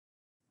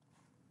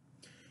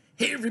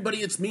Hey everybody,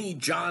 it's me,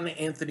 John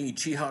Anthony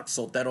Chihak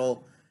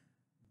Soltero,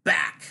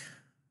 back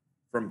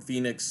from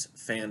Phoenix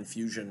Fan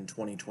Fusion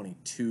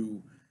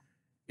 2022.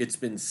 It's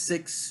been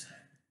 6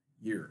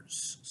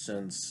 years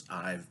since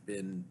I've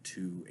been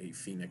to a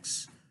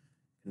Phoenix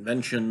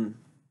convention,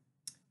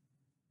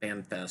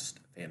 Fan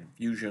Fest, Fan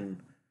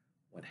Fusion,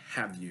 what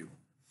have you.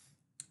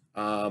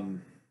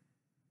 Um,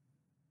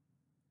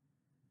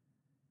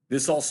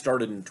 this all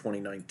started in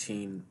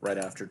 2019, right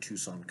after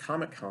Tucson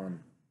Comic Con.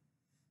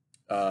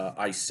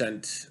 I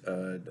sent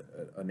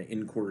an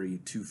inquiry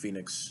to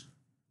Phoenix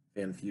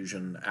Fan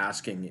Fusion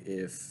asking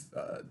if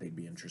they'd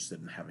be interested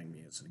in having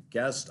me as a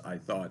guest. I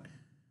thought,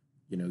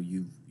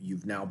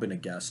 you've now been a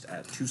guest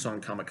at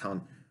Tucson Comic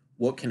Con.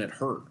 What can it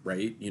hurt,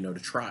 right? To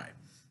try.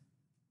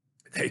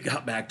 They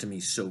got back to me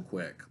so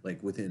quick,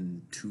 like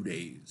within 2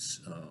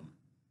 days,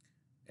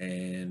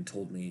 and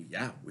told me,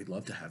 yeah, we'd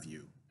love to have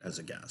you as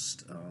a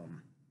guest.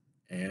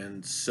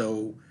 And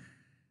so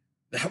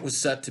that was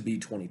set to be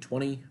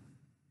 2020.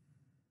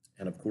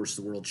 And of course,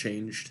 the world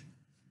changed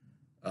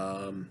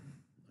a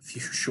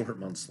few short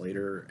months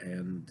later,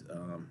 and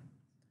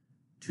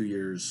 2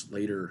 years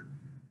later,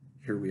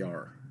 here we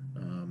are.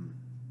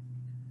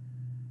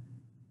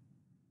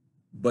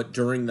 But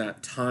during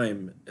that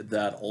time,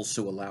 that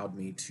also allowed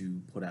me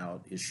to put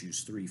out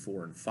issues 3,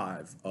 4, and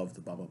 5 of the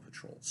Bubba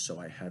Patrol.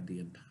 So I had the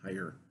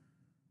entire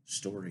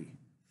story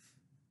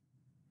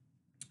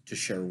to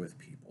share with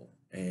people.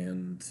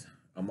 And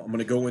I'm going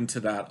to go into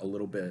that a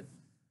little bit.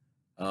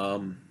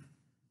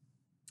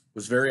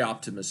 Was very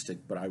optimistic,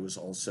 but I was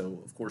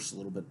also, of course, a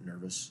little bit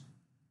nervous.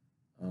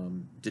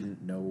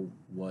 Didn't know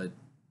what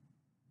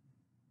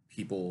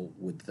people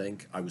would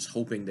think. I was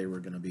hoping they were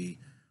going to be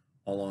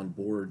all on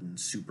board and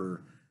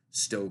super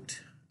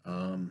stoked.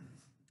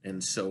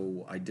 And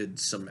so I did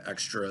some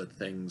extra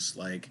things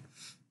like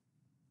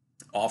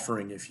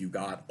offering, if you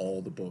got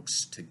all the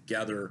books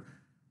together,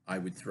 I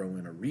would throw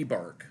in a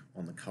rebark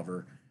on the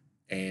cover,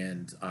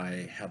 and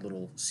I had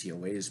little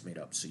COAs made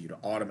up, so you'd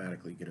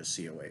automatically get a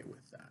COA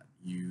with that.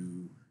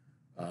 You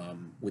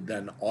would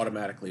then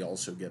automatically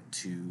also get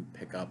to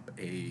pick up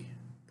a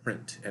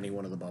print, any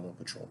one of the Bubba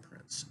Patrol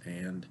prints.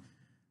 And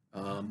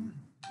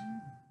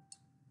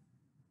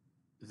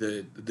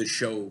the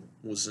show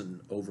was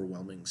an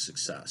overwhelming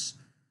success.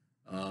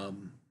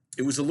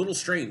 It was a little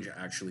strange,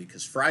 actually,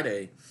 because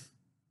Friday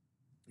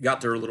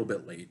got there a little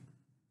bit late,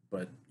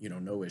 but,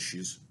 no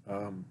issues.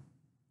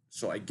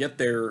 So I get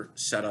there,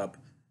 set up,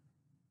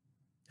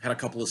 had a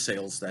couple of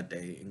sales that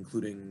day,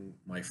 including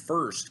my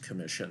first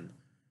commission,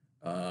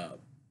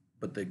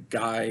 but the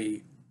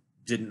guy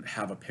didn't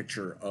have a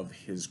picture of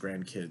his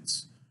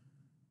grandkid's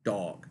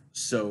dog.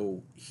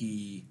 So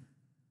he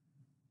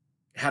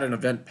had an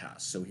event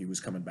pass, so he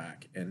was coming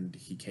back, and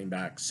he came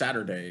back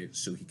Saturday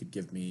so he could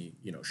give me,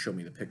 show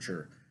me the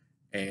picture,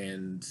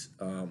 and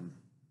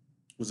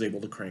was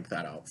able to crank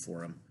that out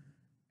for him,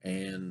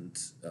 and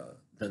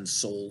then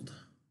sold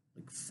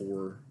like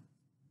 4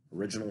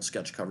 original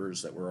sketch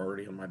covers that were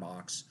already in my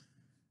box,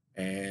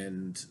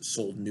 and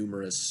sold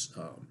numerous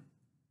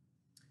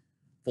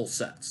full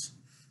sets.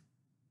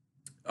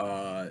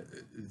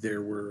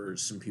 There were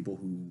some people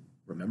who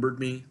remembered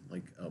me,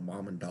 like a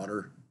mom and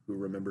daughter who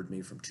remembered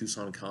me from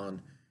Tucson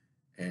Con,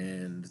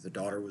 and the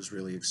daughter was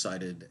really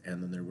excited.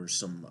 And then there were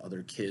some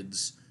other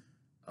kids,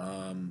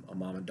 a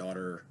mom and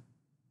daughter,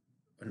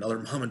 another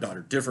mom and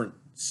daughter, different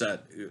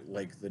set.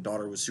 Like the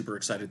daughter was super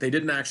excited. They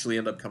didn't actually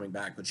end up coming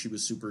back, but she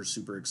was super,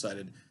 super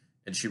excited,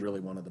 and she really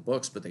wanted the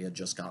books, but they had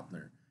just gotten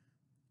there.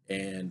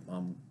 And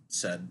mom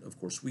said, of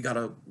course, we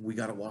gotta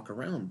walk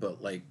around,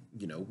 but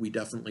we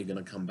definitely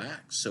gonna come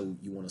back. So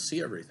you want to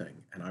see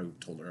everything? And I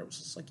told her, I was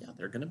just like, yeah,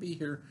 they're gonna be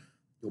here.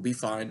 You'll be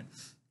fine.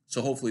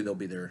 So hopefully they'll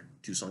be there,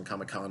 Tucson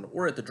Comic Con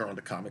or at the Drawn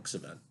to Comics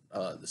event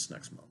this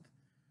next month.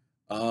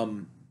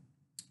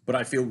 But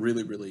I feel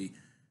really, really,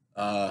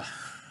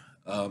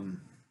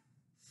 I'm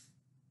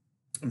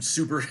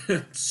super,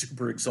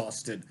 super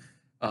exhausted.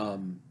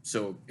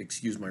 So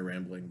excuse my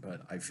rambling,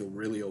 but I feel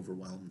really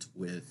overwhelmed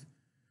with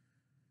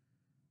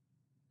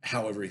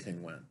how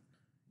everything went,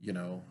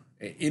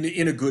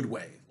 in a good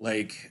way.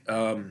 Like,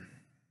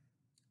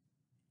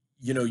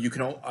 you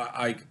can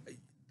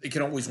they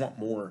can always want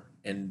more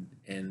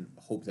and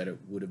hope that it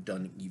would have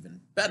done even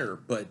better,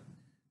 but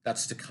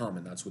that's to come,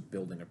 and that's with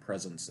building a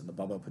presence. And the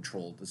Bubba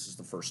Patrol, this is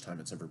the first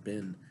time it's ever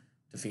been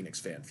to Phoenix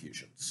Fan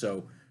Fusion.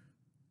 So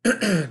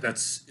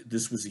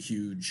this was a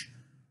huge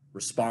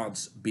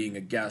response, being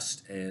a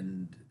guest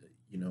and,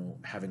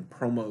 having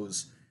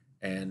promos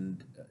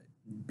and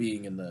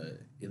being in the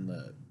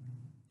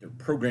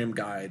program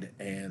guide,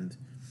 and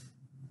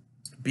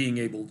being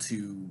able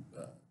to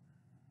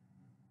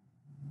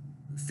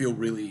feel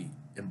really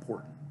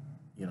important.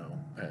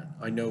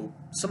 I know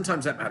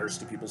sometimes that matters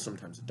to people,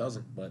 sometimes it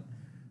doesn't, but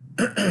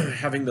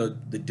having the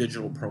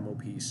digital promo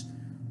piece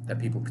that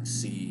people could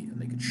see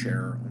and they could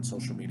share on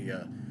social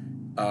media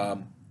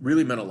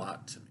really meant a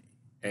lot to me.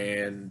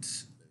 And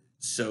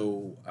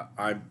so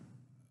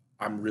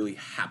I'm really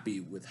happy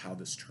with how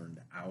this turned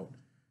out.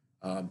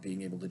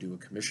 Being able to do a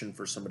commission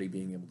for somebody,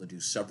 being able to do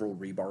several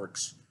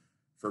rebarks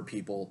for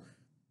people,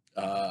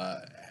 uh,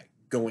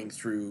 going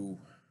through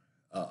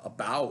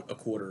about a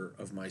quarter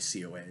of my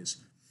COAs.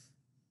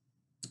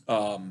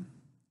 Um,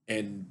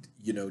 and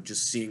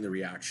just seeing the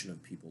reaction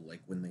of people,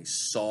 like when they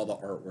saw the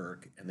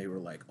artwork and they were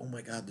like, "Oh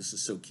my God, this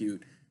is so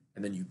cute,"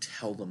 and then you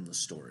tell them the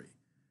story,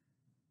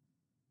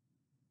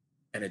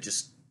 and it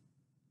just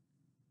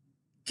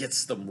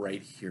gets them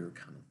right here,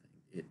 kind of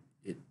thing.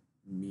 It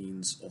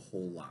means a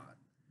whole lot,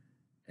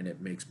 and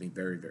it makes me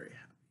very, very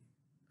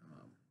happy.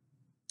 Um,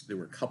 there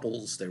were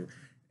couples. There were,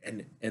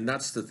 and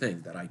that's the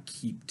thing that I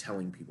keep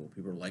telling people.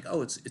 People are like,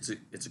 "Oh, it's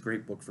a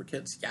great book for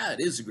kids." Yeah,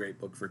 it is a great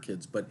book for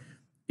kids, but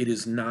it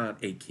is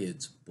not a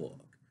kid's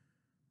book.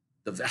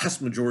 The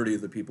vast majority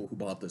of the people who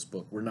bought this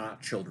book were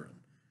not children,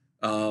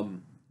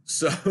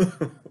 so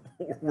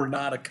we're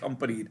not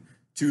accompanied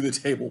to the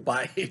table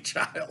by a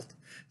child.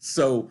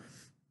 So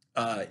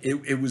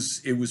it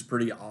was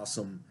pretty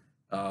awesome,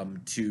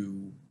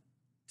 to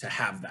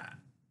have that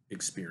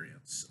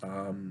experience.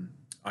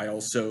 I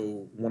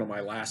also, one of my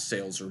last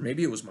sales, or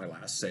maybe it was my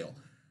last sale,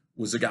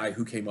 was a guy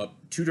who came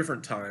up two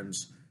different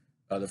times.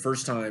 The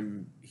first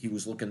time he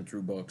was looking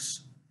through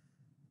books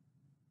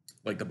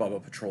like the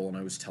Bubba Patrol, and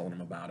I was telling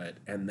him about it,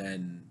 and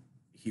then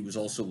he was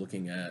also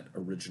looking at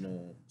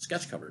original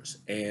sketch covers,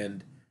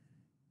 and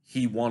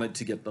he wanted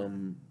to get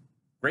them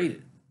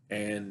graded.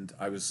 And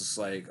I was just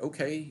like,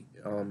 okay,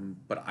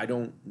 but I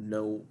don't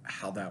know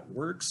how that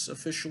works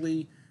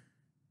officially.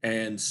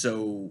 And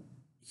so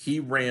he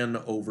ran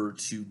over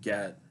to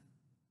get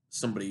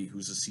somebody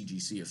who's a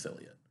CGC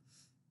affiliate,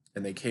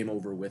 and they came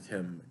over with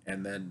him,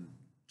 and then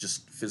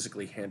just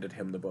physically handed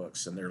him the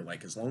books, and they're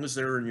like, as long as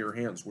they're in your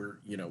hands,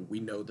 we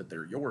know that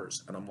they're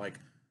yours. And I'm like,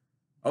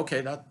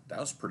 okay, that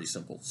was pretty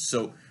simple.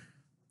 So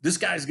this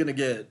guy's gonna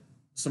get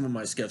some of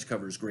my sketch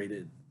covers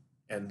graded,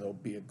 and there'll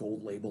be a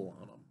gold label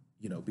on them,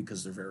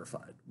 because they're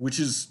verified, which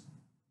is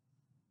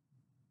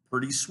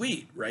pretty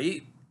sweet,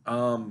 right?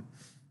 And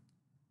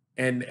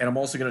I'm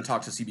also going to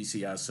talk to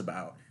CBCS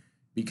about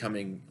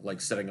becoming, like,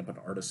 setting up an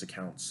artist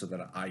account so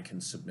that I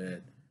can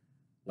submit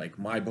like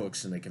my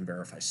books and they can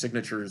verify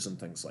signatures and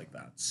things like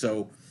that.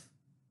 So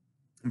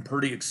I'm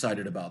pretty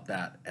excited about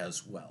that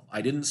as well.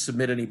 I didn't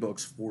submit any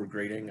books for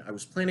grading. I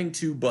was planning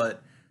to,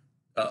 but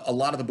a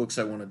lot of the books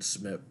I wanted to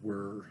submit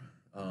were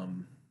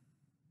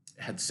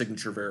had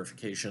signature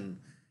verification,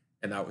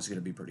 and that was going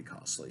to be pretty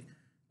costly.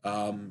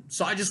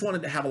 So I just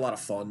wanted to have a lot of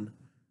fun,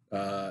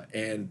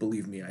 and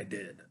believe me, I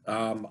did.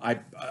 I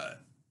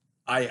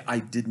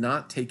did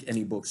not take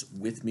any books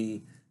with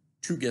me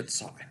to get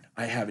signed.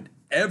 I have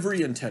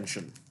every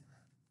intention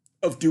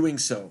of doing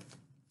so,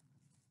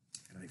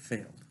 and I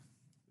failed.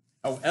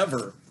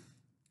 However,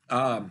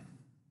 and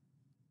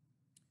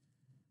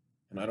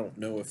I don't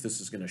know if this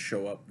is going to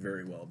show up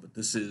very well, but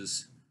this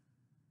is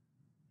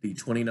the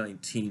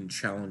 2019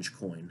 challenge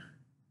coin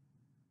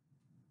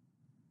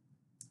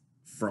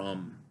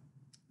from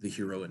the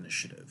Hero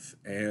Initiative,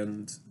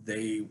 and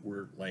they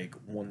were like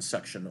one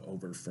section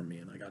over from me,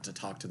 and I got to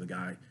talk to the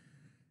guy,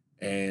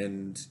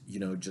 and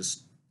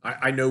just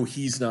I know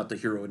he's not the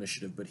Hero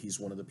Initiative, but he's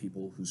one of the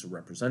people who's a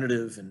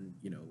representative, and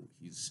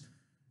he's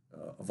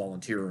a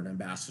volunteer or an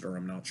ambassador.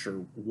 I'm not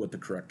sure what the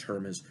correct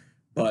term is,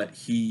 but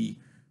he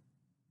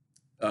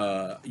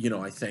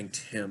I thanked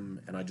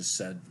him, and I just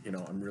said,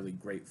 I'm really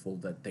grateful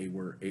that they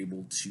were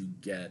able to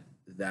get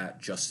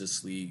that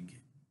Justice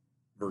League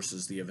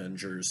versus the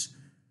Avengers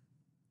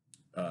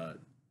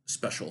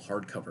special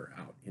hardcover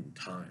out in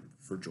time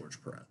for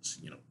George Perez,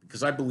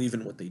 because I believe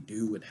in what they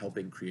do and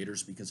helping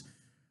creators, because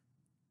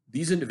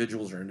these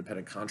individuals are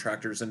independent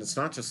contractors, and it's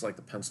not just like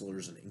the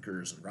pencilers and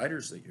inkers and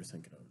writers that you're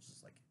thinking of.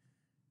 It's like,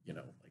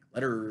 like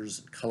letters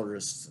and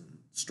colorists and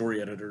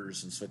story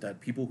editors and stuff like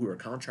that, people who are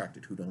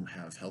contracted who don't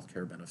have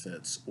healthcare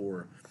benefits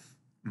or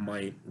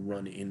might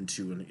run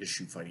into an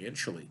issue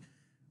financially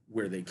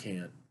where they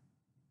can't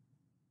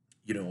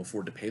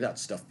afford to pay that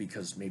stuff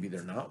because maybe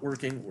they're not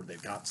working or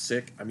they've got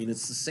sick. I mean,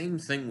 it's the same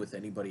thing with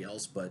anybody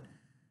else, but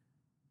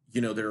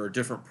there are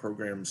different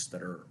programs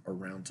that are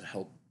around to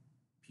help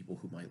people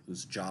who might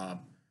lose a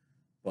job,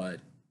 but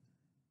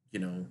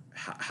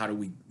how do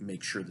we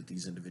make sure that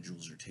these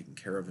individuals are taken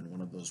care of? And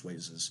one of those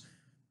ways is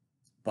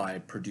by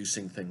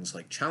producing things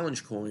like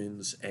challenge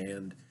coins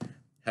and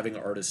having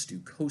artists do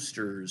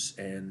coasters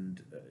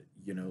and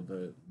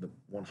the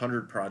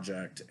 100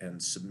 project,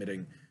 and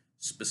submitting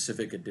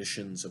specific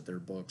editions of their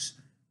books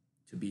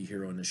to be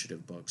Hero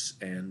Initiative books.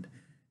 And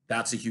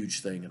that's a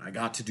huge thing. And I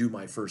got to do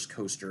my first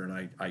coaster,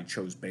 and I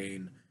chose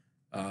Bane,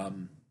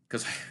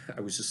 because I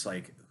was just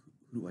like,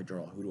 who do I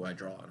draw? Who do I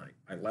draw? And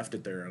I left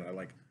it there, and I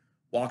like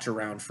walked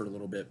around for a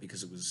little bit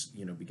because it was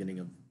beginning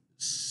of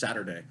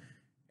Saturday,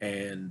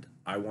 and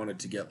I wanted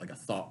to get like a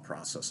thought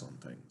process on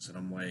things. And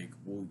I'm like,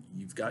 well,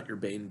 you've got your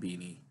Bane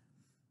beanie.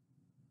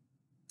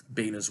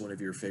 Bane is one of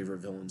your favorite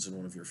villains and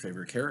one of your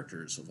favorite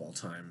characters of all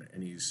time,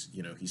 and he's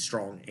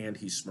strong and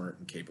he's smart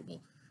and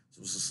capable. So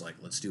it was just like,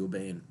 let's do a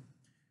Bane,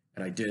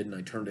 and I did, and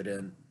I turned it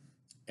in.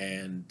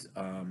 And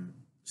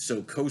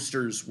so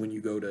coasters, when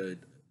you go to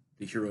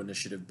the Hero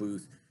Initiative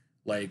booth,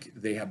 Like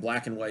they have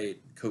black and white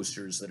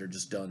coasters that are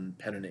just done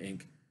pen and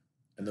ink,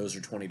 and those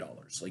are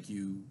 $20. Like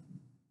you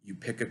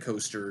pick a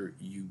coaster,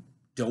 you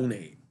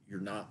donate. You're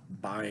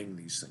not buying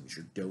these things.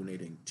 You're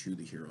donating to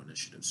the Hero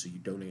Initiative. So you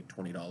donate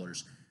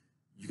 $20,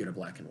 you get a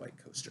black and white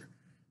coaster.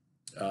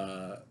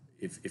 Uh,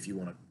 if you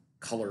want a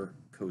color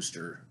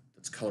coaster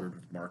that's colored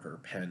with marker,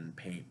 pen,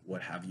 paint,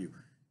 what have you,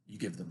 you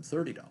give them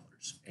 $30,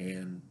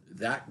 and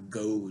that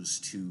goes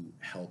to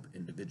help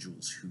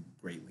individuals who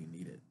greatly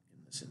need it in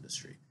this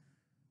industry,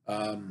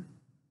 um,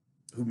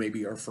 who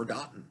maybe are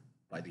forgotten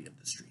by the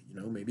industry.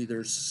 Maybe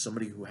there's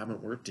somebody who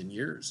haven't worked in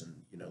years,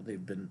 and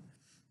they've been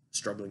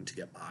struggling to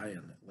get by,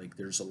 and like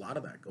there's a lot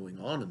of that going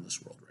on in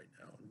this world right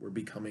now, and we're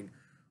becoming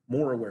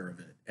more aware of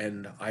it.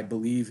 And I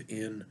believe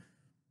in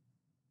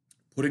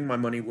putting my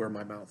money where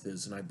my mouth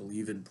is, and I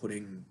believe in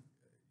putting,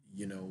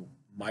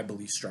 my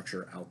belief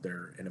structure out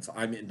there. And if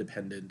I'm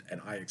independent and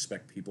I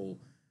expect people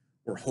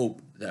or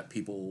hope that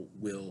people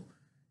will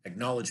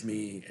acknowledge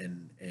me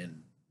and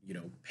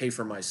pay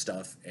for my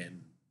stuff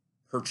and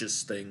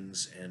purchase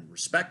things and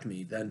respect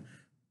me, then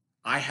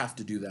I have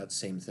to do that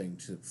same thing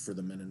for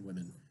the men and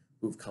women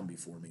who have come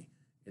before me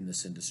in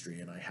this industry,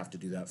 and I have to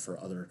do that for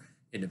other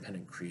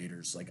independent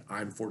creators. Like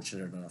I'm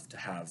fortunate enough to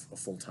have a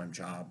full-time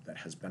job that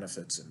has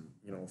benefits and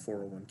a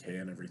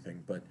 401k and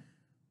everything,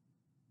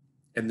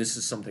 and this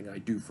is something I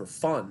do for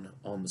fun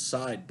on the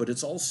side, but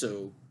it's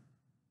also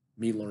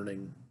me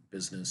learning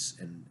business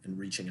and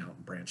reaching out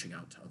and branching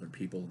out to other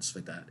people and stuff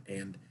like that.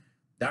 And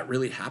that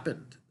really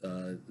happened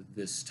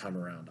this time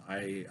around.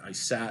 I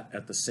sat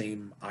at the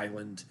same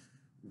island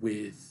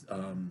with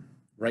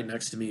right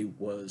next to me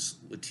was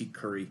Latique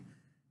Curry,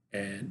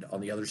 and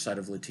on the other side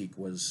of Latique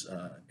was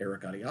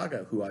Eric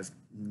Arriaga, who I've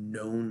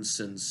known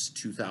since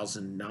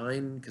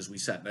 2009 because we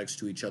sat next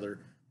to each other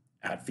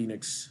at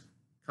Phoenix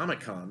Comic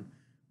Con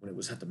when it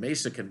was at the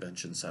Mesa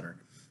Convention Center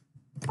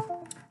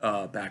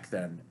back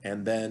then.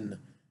 And then,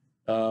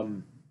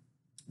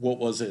 what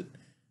was it?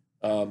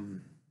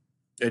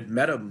 I'd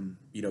met him,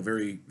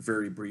 very,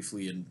 very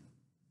briefly in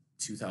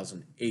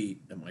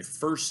 2008 at my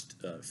first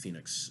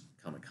Phoenix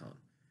Comic Con.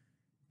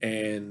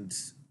 And,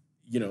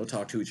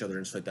 talked to each other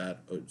and stuff like that,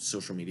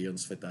 social media and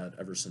stuff like that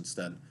ever since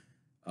then.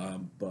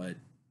 But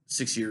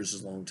 6 years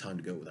is a long time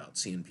to go without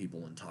seeing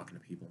people and talking to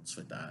people and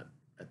stuff like that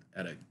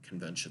at a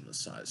convention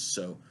this size.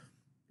 So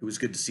it was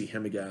good to see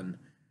him again.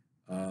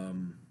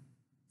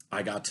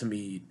 I got to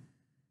meet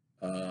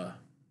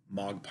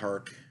Mog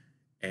Park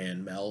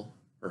and Mel,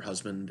 her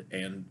husband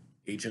and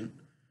agent,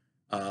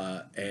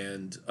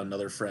 and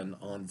another friend,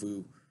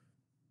 Anvu,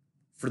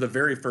 for the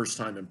very first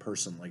time in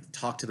person. Like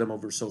talked to them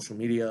over social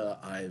media.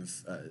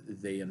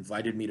 They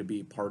invited me to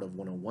be part of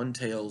 101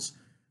 Tales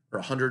or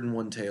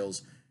 101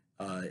 Tales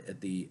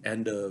at the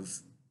end of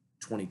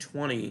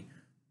 2020.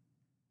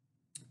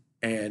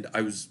 And I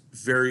was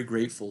very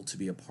grateful to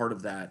be a part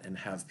of that and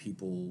have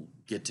people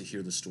get to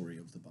hear the story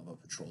of the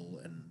Bubba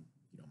Patrol and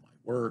my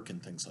work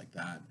and things like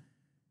that,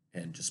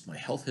 and just my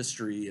health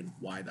history and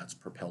why that's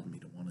propelled me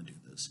to want to do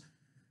this.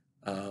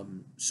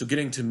 So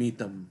getting to meet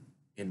them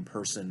in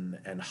person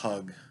and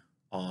hug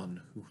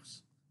on,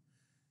 who's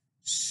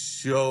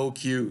so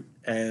cute,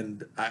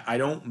 and I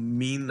don't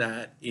mean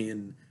that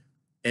in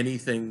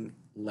anything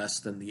less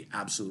than the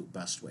absolute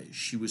best way.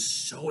 She was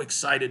so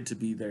excited to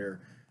be there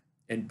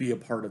and be a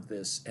part of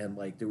this. And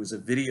like there was a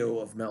video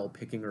of Mel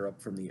picking her up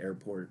from the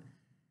airport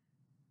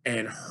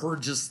and her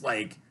just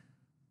like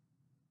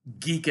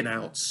geeking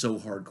out so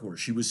hardcore.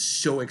 She was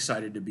so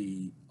excited to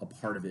be a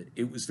part of it.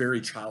 It was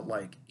very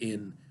childlike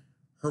in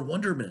her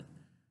wonderment.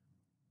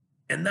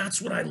 And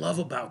that's what I love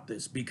about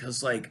this,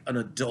 because like an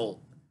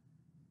adult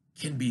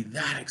can be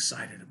that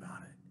excited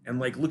about it.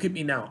 And like, look at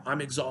me now. I'm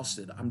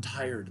exhausted. I'm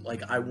tired.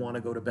 Like I want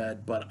to go to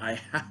bed, but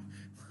I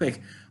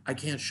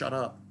can't shut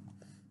up.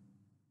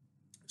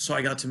 So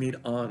I got to meet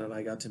An, and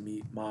I got to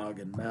meet Mog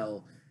and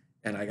Mel,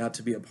 and I got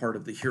to be a part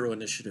of the Hero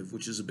Initiative,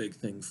 which is a big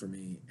thing for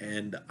me.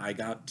 And I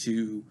got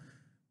to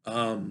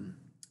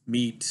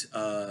meet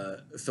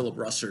Philip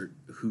Russert,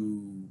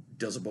 who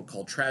does a book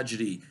called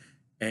Tragedy,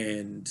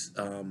 and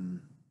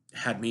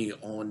had me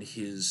on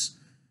his,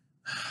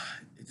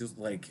 it was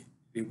like,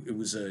 it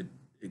was a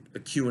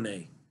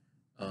Q&A,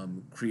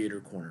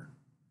 creator corner,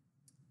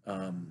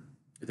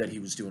 that he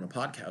was doing a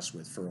podcast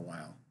with for a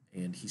while,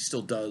 and he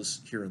still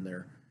does here and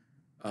there.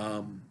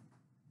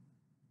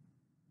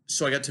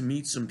 So I got to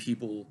meet some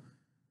people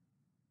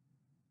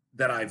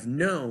that I've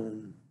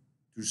known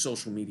through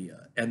social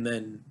media, and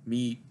then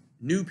meet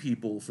new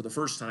people for the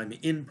first time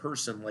in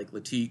person, like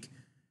Latique,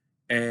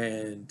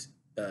 and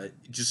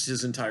just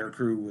his entire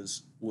crew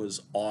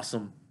was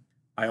awesome.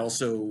 I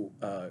also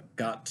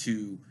got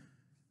to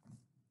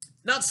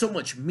not so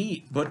much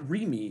meet, but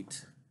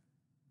re-meet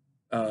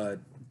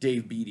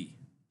Dave Beatty.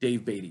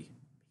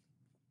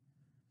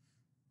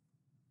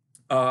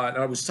 And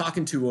I was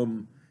talking to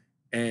him,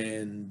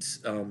 and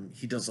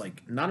he does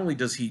like, not only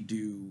does he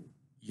do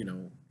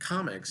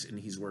comics, and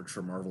he's worked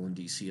for Marvel and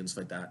DC and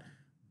stuff like that,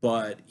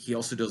 but he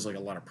also does like a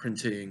lot of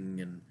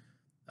printing and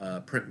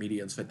print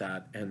media and stuff like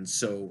that. And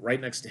so right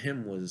next to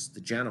him was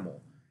the Janimal,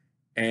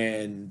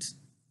 and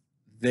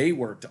they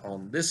worked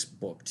on this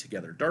book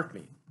together, Dark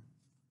Meat,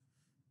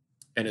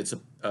 and it's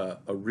a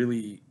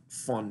really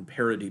fun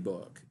parody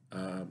book,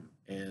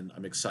 and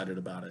I'm excited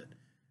about it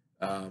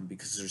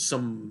because there's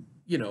some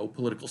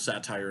political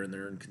satire in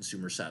there and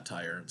consumer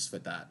satire and stuff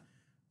like that.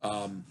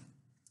 Um,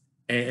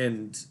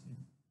 and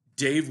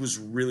Dave was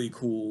really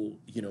cool.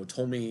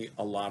 Told me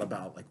a lot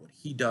about like what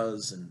he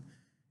does and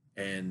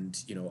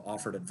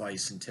offered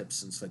advice and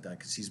tips and stuff like that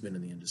because he's been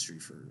in the industry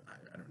for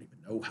I don't even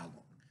know how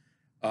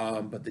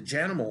long. But the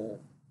Janimal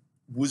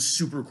was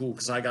super cool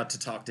because I got to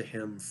talk to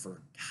him for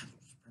God, it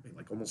was probably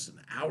like almost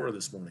an hour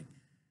this morning,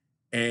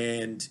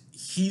 and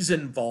he's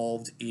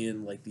involved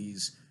in like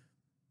these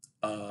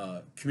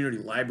community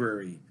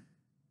library,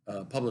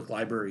 public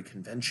library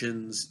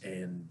conventions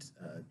and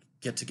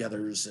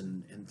get-togethers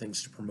and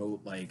things to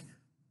promote like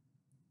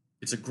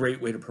it's a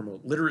great way to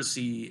promote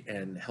literacy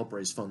and help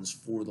raise funds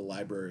for the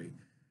library,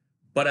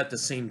 but at the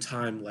same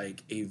time,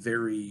 like a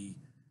very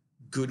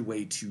good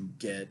way to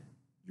get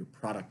your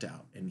product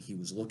out. And he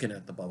was looking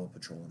at the Bubba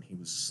Patrol and he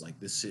was like,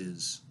 this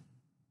is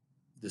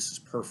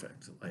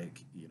perfect.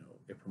 Like,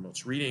 it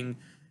promotes reading.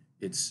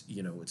 It's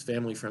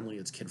family friendly,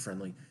 it's kid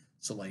friendly.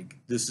 So like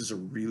this is a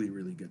really,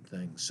 really good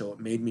thing. So it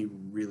made me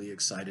really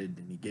excited.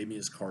 And he gave me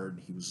his card.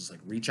 He was just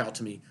like, reach out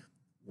to me.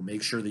 We'll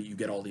make sure that you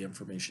get all the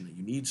information that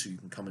you need so you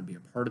can come and be a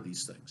part of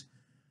these things.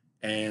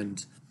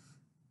 And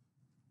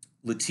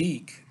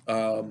Latique,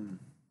 my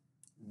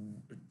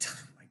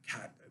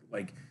God,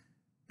 like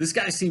this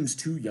guy seems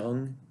too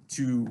young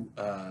to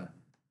have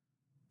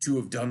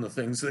done the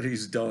things that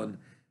he's done.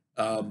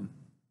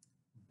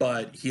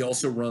 But he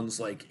also runs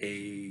like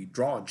a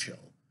draw and chill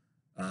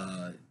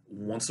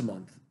once a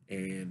month,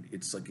 and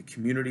it's like a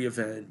community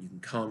event. You can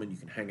come and you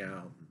can hang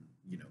out,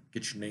 and,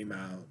 get your name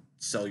out,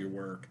 sell your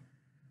work,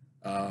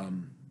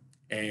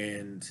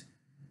 and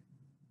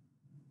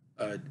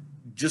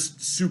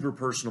just super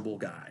personable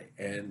guy.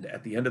 And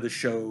at the end of the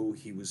show,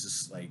 he was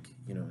just like,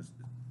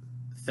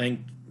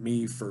 thanked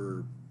me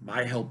for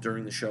my help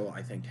during the show.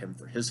 I thanked him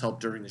for his help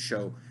during the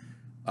show.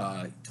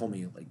 He told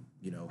me like,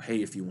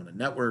 hey, if you want to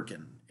network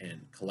and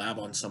collab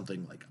on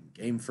something, like I'm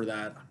game for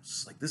that. I'm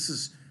just like, this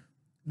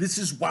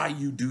is why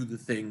you do the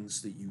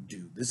things that you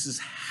do. This is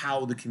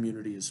how the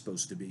community is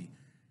supposed to be.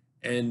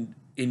 And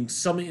in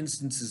some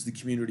instances, the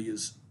community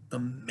is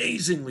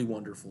amazingly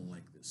wonderful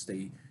like this.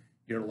 They,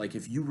 like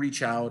if you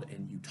reach out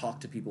and you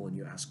talk to people and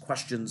you ask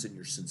questions and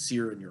you're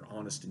sincere and you're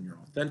honest and you're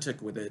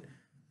authentic with it,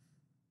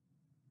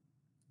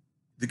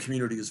 the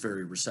community is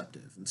very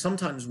receptive. And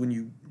sometimes when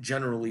you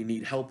generally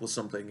need help with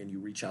something and you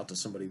reach out to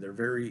somebody, they're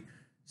very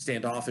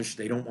standoffish.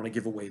 They don't want to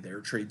give away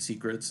their trade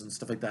secrets and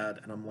stuff like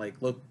that. And I'm like,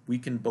 look, we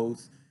can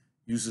both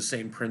use the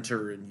same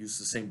printer and use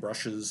the same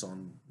brushes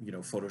on,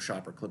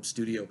 Photoshop or Clip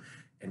Studio,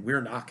 and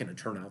we're not going to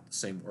turn out the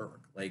same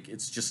work. Like,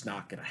 it's just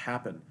not going to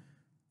happen.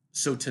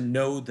 So to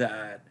know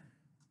that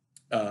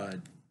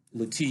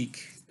Latique,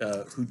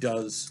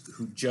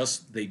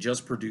 they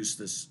just produced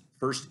this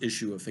first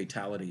issue of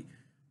Fatality,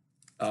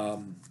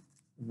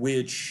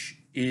 which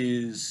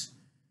is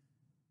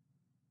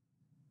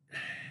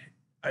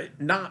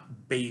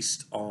not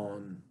based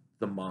on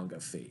the manga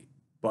Fate,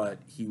 but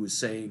he was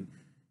saying,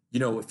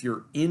 if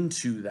you're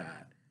into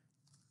that,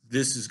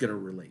 this is going to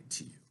relate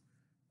to you,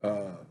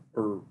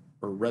 or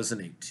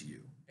resonate to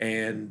you.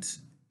 And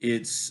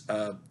it's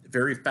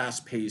very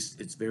fast paced.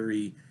 It's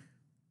very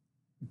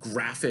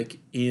graphic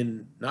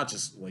in not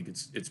just like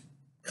it's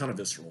kind of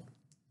visceral,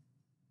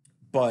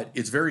 but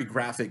it's very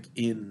graphic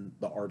in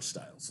the art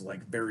styles,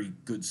 like very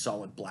good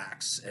solid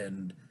blacks.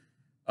 And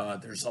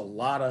there's a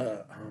lot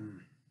of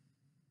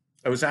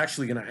I was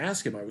actually going to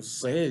ask him, I was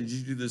saying, hey, did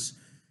you do this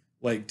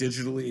like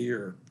digitally,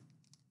 or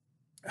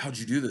how'd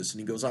you do this? And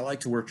he goes, I like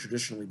to work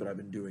traditionally, but I've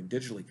been doing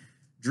digitally.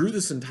 Drew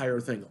this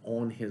entire thing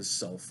on his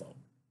cell phone,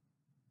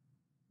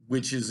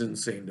 which is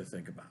insane to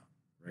think about,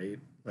 right?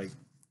 Like,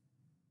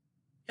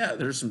 yeah,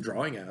 there's some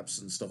drawing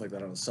apps and stuff like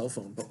that on a cell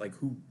phone, but like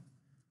who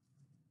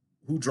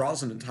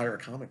draws an entire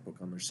comic book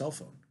on their cell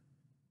phone?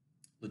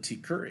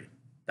 Latique Curry.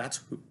 That's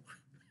who.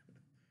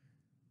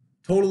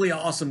 Totally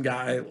awesome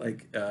guy.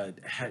 Like,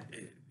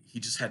 he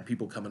just had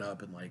people coming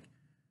up and like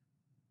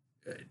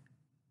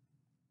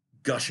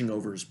gushing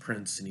over his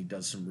prints, and he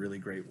does some really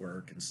great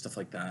work and stuff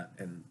like that.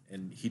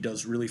 And he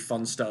does really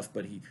fun stuff,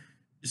 but he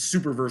is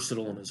super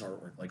versatile in his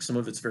artwork. Like some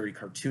of it's very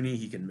cartoony.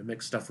 He can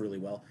mimic stuff really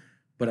well,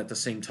 but at the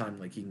same time,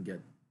 like he can get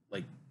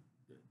like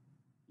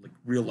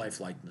real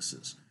life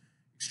likenesses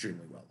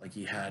extremely well. Like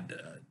he had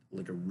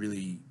like a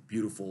really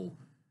beautiful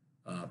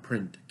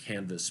print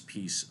canvas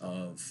piece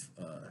of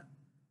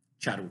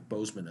Chadwick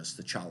Boseman as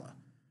T'Challa,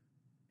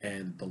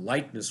 and the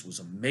likeness was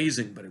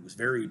amazing, but it was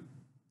very,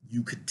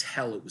 you could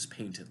tell it was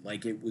painted.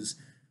 Like it was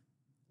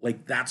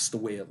like that's the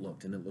way it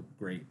looked, and it looked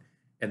great.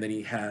 And then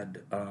he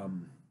had a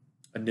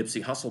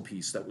Nipsey Hussle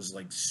piece that was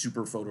like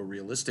super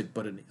photorealistic,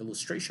 but an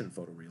illustration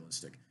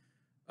photorealistic.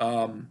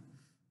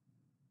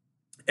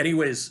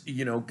 Anyways,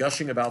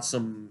 gushing about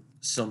some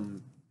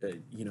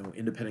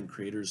independent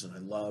creators, and I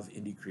love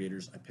indie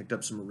creators. I picked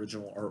up some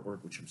original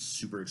artwork, which I'm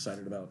super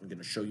excited about. I'm going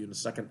to show you in a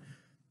second.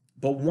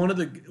 But one of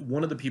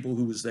the people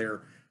who was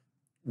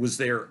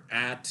there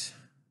at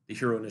the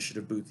Hero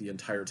Initiative booth the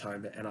entire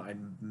time, and I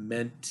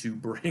meant to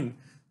bring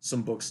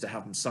some books to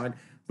have them signed.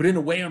 But in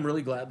a way, I'm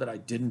really glad that I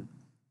didn't,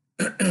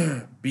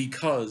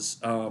 because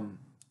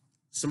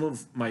some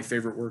of my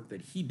favorite work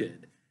that he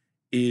did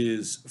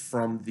is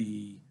from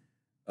the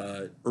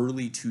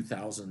early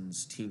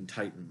 2000s Teen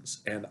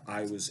Titans, and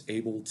I was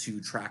able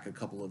to track a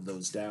couple of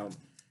those down.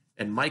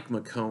 And Mike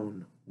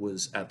McCone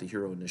was at the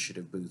Hero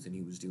Initiative booth, and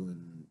he was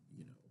doing,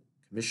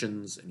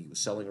 commissions, and he was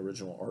selling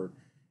original art,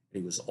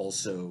 and he was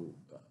also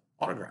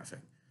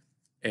autographing.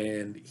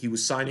 And he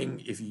was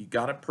signing, if you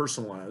got it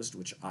personalized,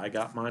 which I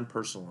got mine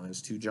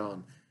personalized to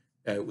John,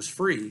 it was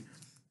free,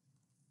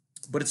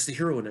 but it's the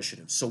Hero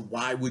Initiative. So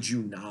why would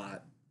you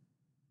not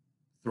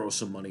throw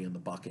some money in the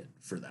bucket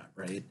for that,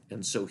 right?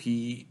 And so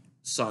he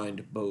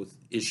signed both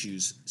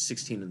issues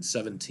 16 and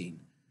 17.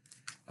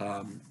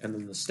 And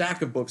then the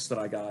stack of books that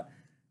I got,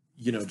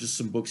 just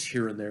some books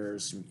here and there,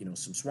 some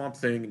Swamp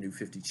Thing, New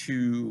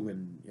 52,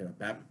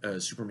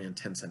 and Superman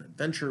 10-cent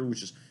Adventure,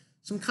 which is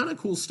some kind of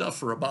cool stuff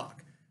for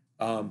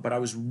 $1. But I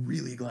was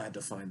really glad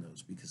to find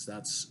those because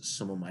that's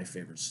some of my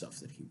favorite stuff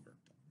that he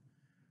worked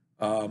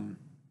on.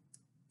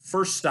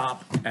 First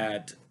stop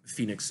at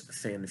Phoenix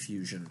Fan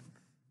Fusion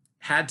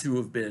had to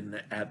have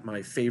been at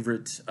my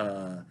favorite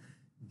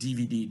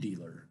DVD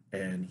dealer,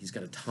 and he's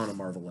got a ton of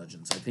Marvel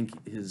Legends. I think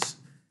it's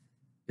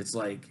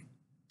like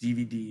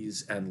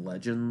DVDs and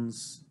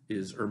Legends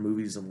or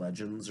Movies and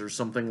Legends or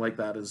something like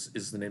that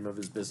is the name of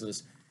his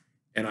business.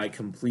 And I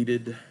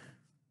completed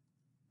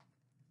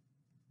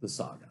the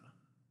saga.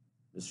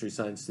 Mystery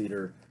Science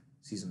Theater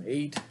Season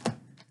 8,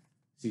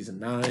 Season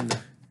 9, and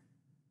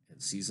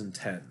Season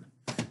 10.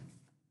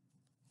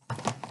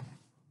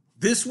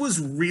 This was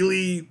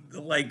really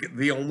like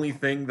the only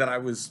thing that I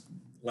was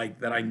like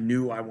that I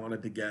knew I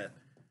wanted to get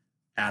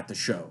at the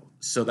show.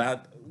 So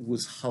that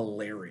was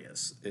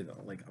hilarious.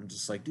 Like I'm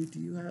just like, dude, do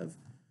you have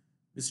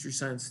Mystery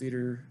Science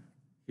Theater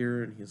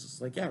here? And he's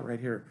just like, yeah, right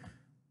here.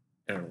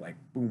 And they're like,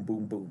 boom,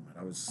 boom, boom. And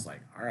I was just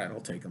like, all right,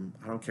 I'll take them.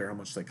 I don't care how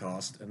much they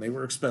cost. And they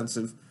were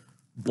expensive.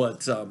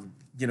 But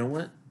you know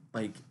what?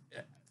 Like,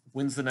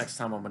 when's the next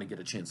time I'm going to get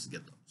a chance to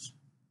get those?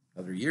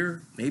 Another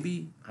year?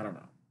 Maybe? I don't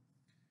know.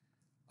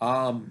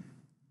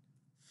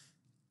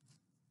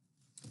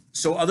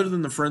 So other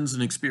than the friends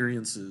and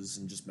experiences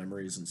and just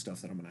memories and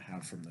stuff that I'm going to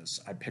have from this,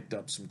 I picked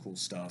up some cool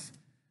stuff,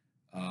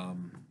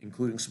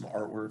 including some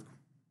artwork.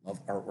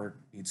 Love artwork.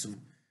 Need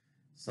some.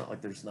 It's not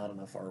like there's not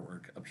enough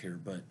artwork up here,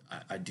 but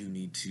I do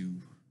need to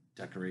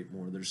decorate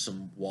more. There's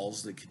some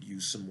walls that could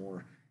use some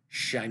more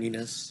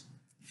shininess.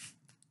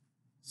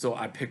 So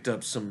I picked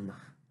up some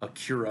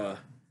Akira.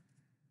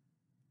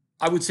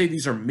 I would say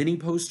these are mini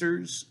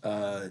posters,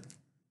 11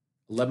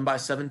 by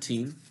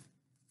 17.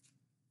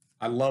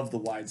 I love the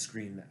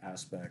widescreen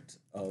aspect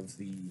of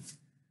the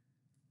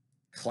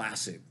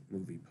classic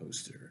movie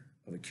poster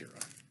of Akira.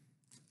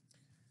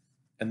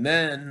 And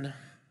then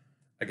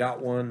I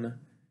got one,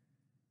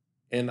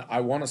 and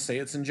I want to say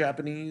it's in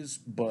Japanese,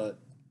 but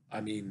I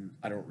mean,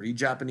 I don't read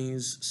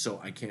Japanese, so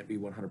I can't be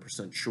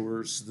 100%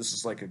 sure. So this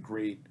is like a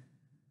great,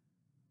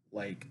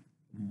 like,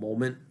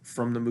 moment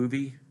from the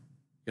movie,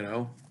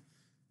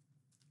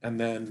 And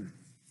then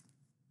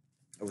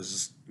I was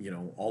just,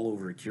 all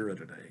over Akira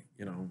today,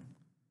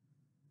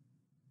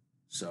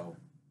 So,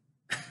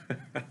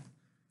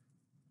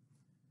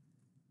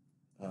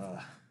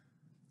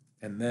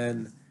 and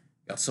then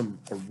got some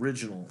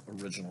original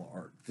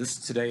art. This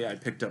today I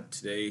picked up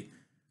today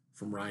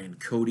from Ryan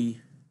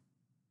Cody.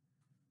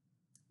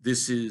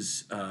 This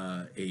is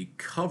a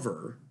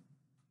cover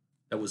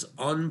that was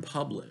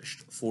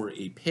unpublished for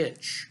a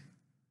pitch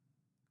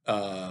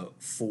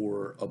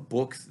for a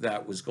book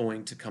that was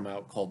going to come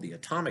out called The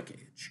Atomic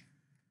Age.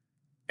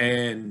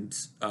 And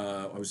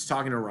I was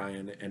talking to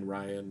Ryan, and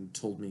Ryan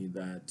told me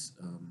that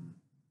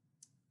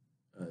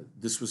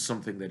this was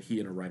something that he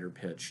and a writer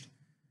pitched.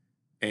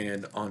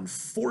 And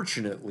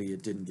unfortunately,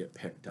 it didn't get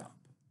picked up.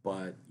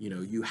 But,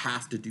 you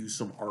have to do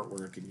some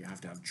artwork and you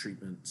have to have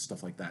treatment,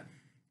 stuff like that,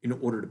 in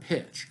order to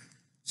pitch.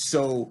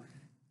 So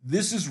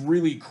this is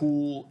really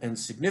cool and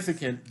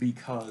significant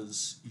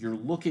because you're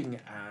looking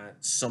at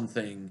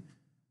something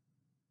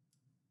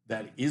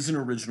that is an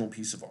original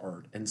piece of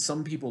art. And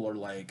some people are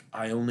like,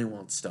 I only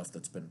want stuff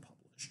that's been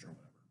published or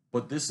whatever.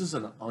 But this is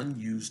an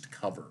unused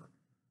cover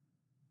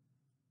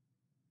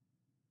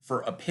for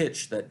a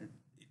pitch that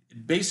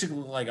basically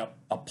like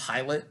a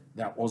pilot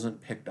that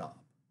wasn't picked up.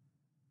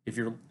 If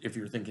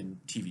you're thinking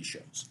TV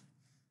shows.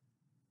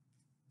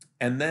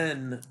 And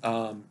then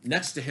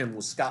next to him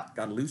was Scott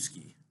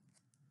Godlewski,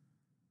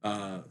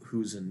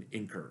 who's an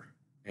inker.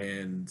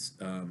 And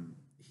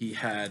he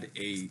had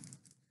a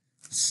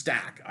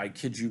stack, I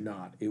kid you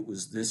not, it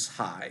was this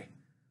high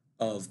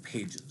of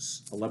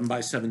pages, 11 by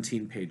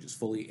 17 pages,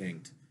 fully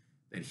inked,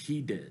 that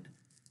he did.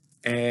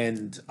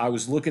 And I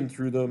was looking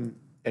through them,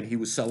 and he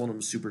was selling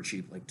them super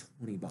cheap, like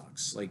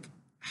 $20. Like,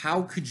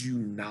 how could you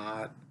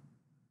not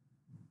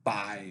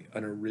buy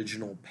an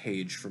original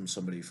page from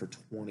somebody for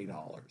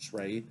 $20,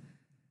 right?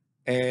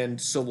 And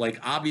so, like,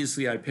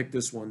 obviously, I picked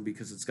this one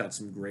because it's got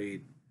some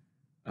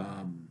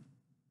um,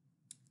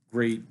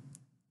 great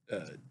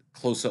uh,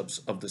 close-ups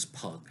of this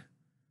pug.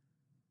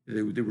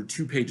 There were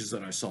two pages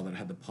that I saw that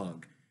had the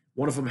pug.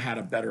 One of them had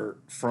a better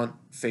front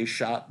face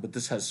shot, but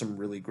this has some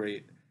really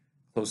great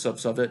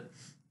close-ups of it.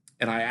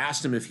 And I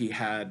asked him if he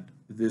had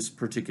this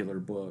particular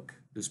book,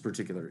 this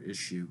particular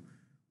issue,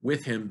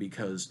 with him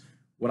because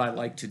what I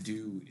like to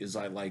do is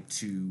I like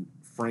to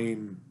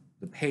frame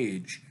the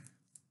page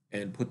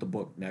and put the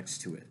book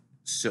next to it.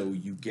 So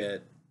you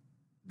get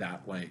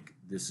that, like,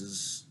 this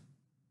is,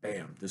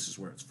 bam, this is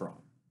where it's from,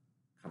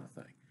 kind of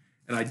thing.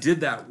 And I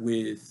did that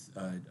with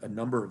a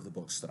number of the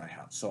books that I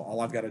have. So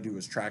all I've got to do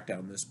is track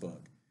down this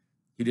book.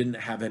 He didn't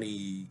have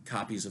any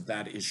copies of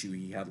that issue.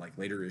 He had like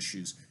later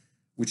issues,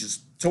 which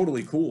is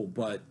totally cool,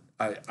 but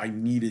I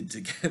needed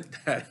to get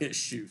that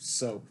issue.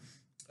 So,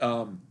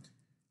 um,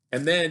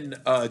 and then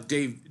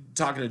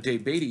talking to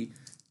Dave Beatty,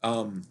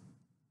 um,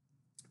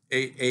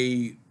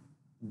 a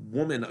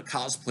woman, a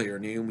cosplayer,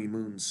 Naomi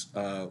Moons,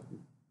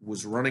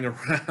 was running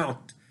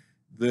around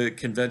the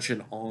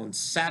convention on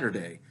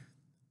Saturday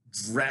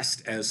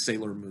dressed as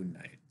Sailor Moon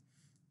Knight.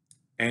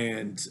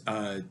 And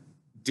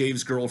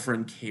Dave's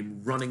girlfriend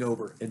came running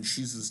over, and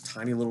she's this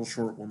tiny little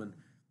short woman,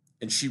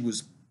 and she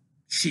was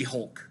She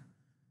Hulk,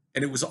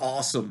 and it was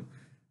awesome.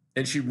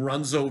 And she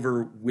runs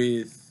over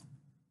with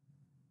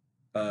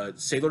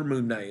Sailor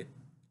Moon Knight,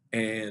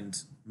 and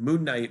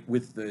Moon Knight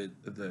with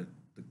the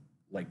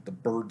like the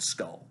bird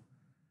skull,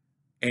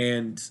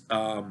 and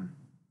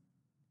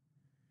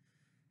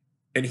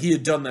and he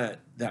had done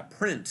that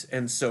print,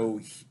 and so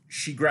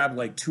she grabbed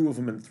like two of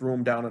them and threw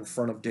them down in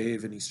front of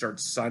Dave, and he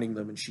starts signing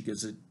them, and she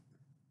gives it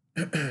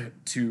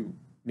to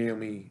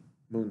Naomi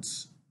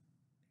Moons.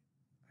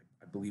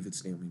 I believe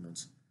it's Naomi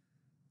Moons,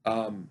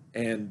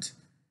 and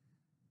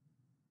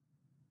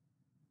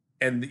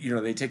you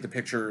know they take the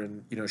picture,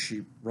 and you know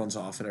she runs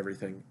off and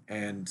everything,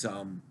 and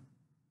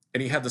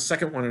he had the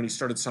second one, and he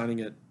started signing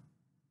it,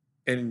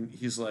 and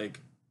he's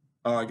like,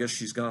 "Oh, I guess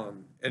she's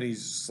gone," and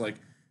he's just like,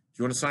 "Do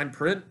you want to sign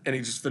print?" And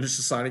he just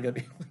finishes signing it, and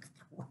he like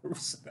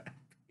throws it at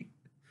me.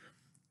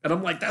 And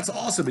I'm like, "That's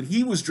awesome!" And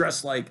he was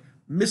dressed like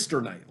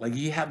Mr. Knight, like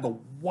he had the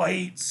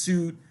white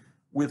suit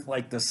with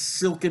like the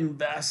silken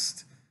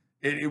vest.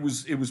 It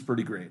was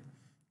pretty great.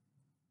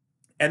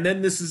 And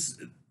then this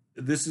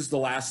is the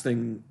last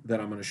thing that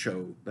I'm going to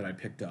show that I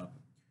picked up.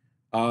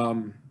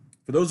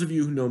 For those of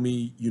you who know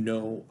me, you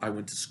know I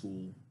went to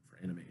school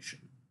for animation.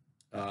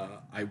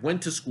 I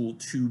went to school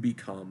to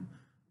become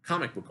a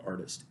comic book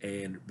artist,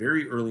 and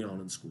very early on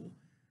in school,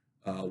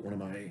 one of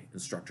my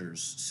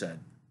instructors said,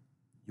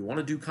 "You want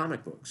to do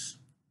comic books?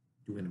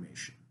 Do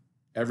animation.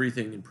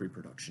 Everything in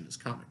pre-production is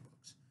comic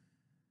books."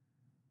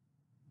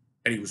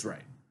 And he was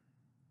right.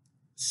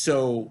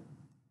 So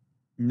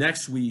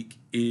next week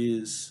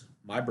is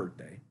my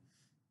birthday,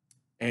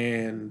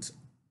 and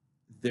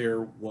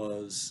there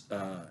was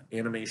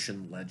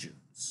Animation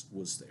Legends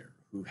was there,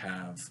 who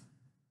have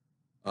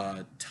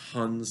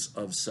tons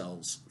of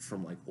cells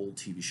from like old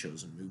TV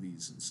shows and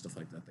movies and stuff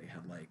like that. They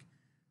had like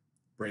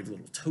Brave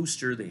Little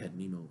Toaster, they had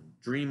Nemo in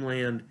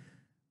Dreamland,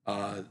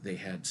 they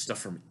had stuff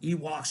from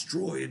Ewoks,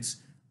 droids,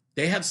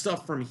 they had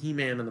stuff from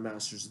He-Man and the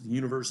Masters of the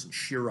Universe and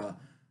She-Ra,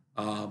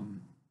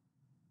 um,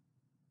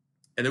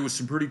 and there was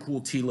some pretty cool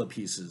Tila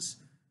pieces.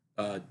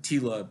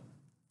 Tila.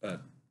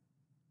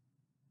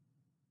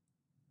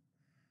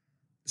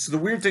 So the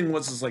weird thing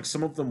was, is like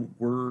some of them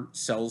were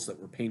cells that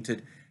were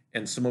painted,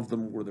 and some of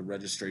them were the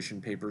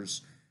registration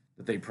papers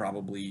that they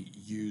probably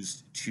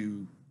used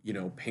to, you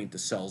know, paint the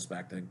cells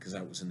back then, because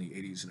that was in the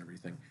 80s and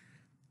everything.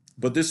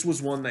 But this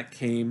was one that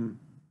came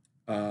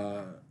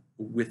uh,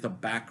 with a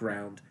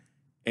background,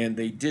 and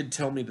they did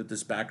tell me that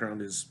this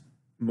background is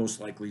most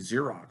likely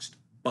Xeroxed,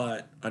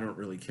 but I don't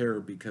really care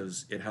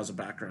because it has a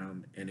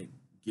background and it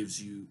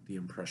gives you the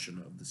impression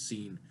of the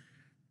scene.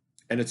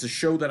 And it's a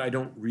show that I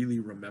don't really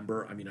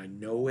remember. I mean, I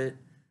know it,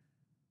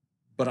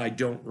 but I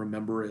don't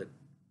remember it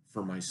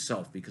for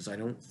myself because I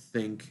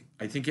think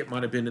it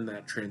might have been in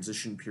that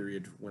transition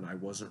period when I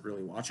wasn't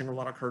really watching a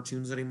lot of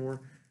cartoons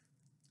anymore,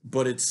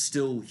 but it's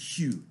still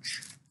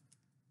huge.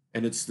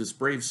 And it's this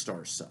Brave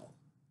Star cell.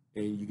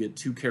 And you get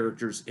two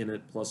characters in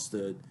it, plus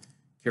the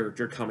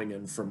character coming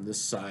in from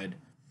this side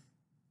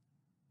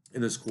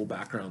in this cool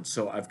background.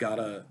 So I've got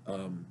to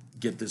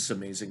get this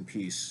amazing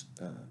piece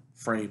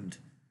framed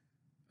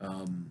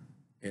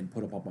and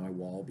put up on my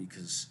wall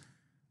because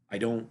I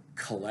don't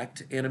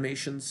collect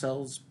animation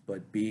cells,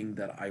 but being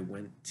that I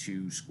went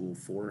to school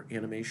for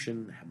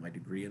animation, have my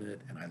degree in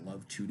it, and I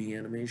love 2D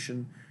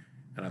animation,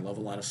 and I love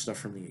a lot of stuff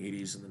from the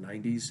 80s and the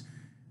 90s,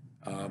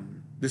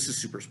 this is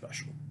super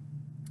special.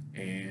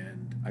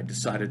 And I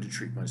decided to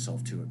treat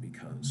myself to it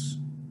because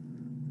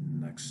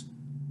next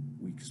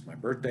week is my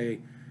birthday,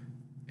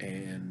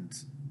 and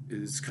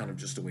it's kind of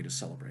just a way to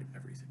celebrate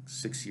everything.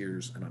 6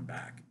 years, and I'm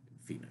back in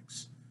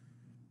Phoenix.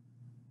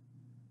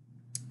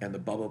 And the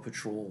Bubba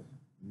Patrol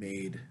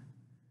made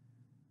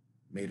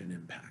an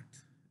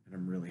impact, and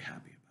I'm really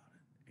happy about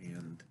it.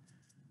 And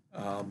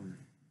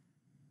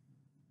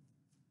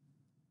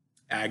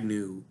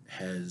Agnew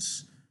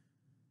has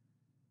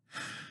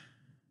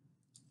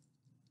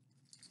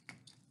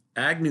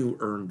Agnew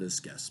earned this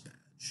guest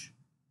badge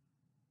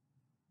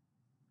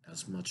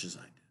as much as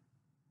I did.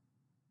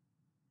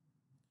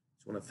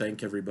 So I want to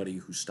thank everybody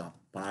who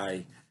stopped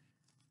by,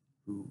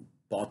 who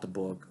bought the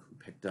book, who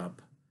picked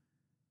up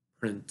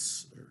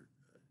prints, or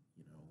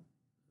you know,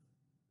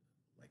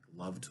 like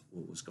loved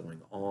what was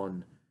going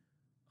on.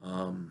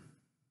 I'm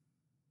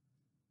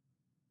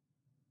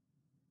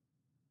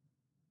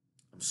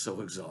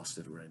so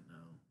exhausted right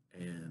now,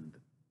 and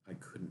I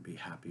couldn't be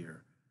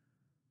happier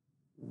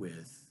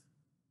with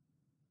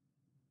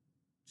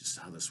just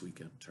how this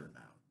weekend turned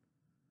out.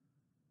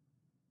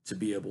 To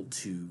be able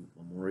to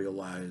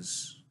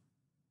memorialize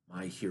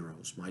my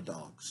heroes, my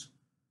dogs,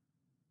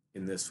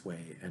 in this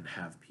way and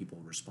have people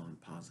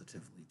respond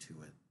positively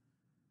to it,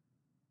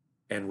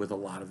 and with a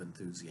lot of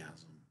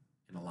enthusiasm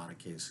in a lot of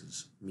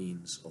cases,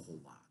 means a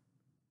whole lot.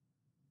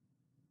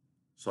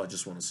 So I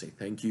just want to say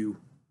thank you.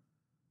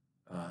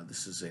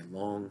 This is a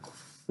long,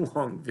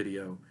 long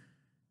video,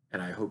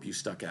 and I hope you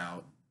stuck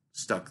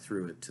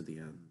through it to the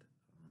end.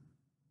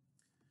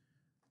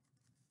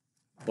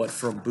 But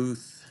from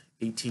booth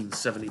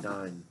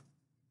 1879,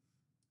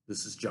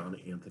 this is John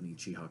Anthony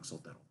Chihak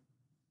Soldado.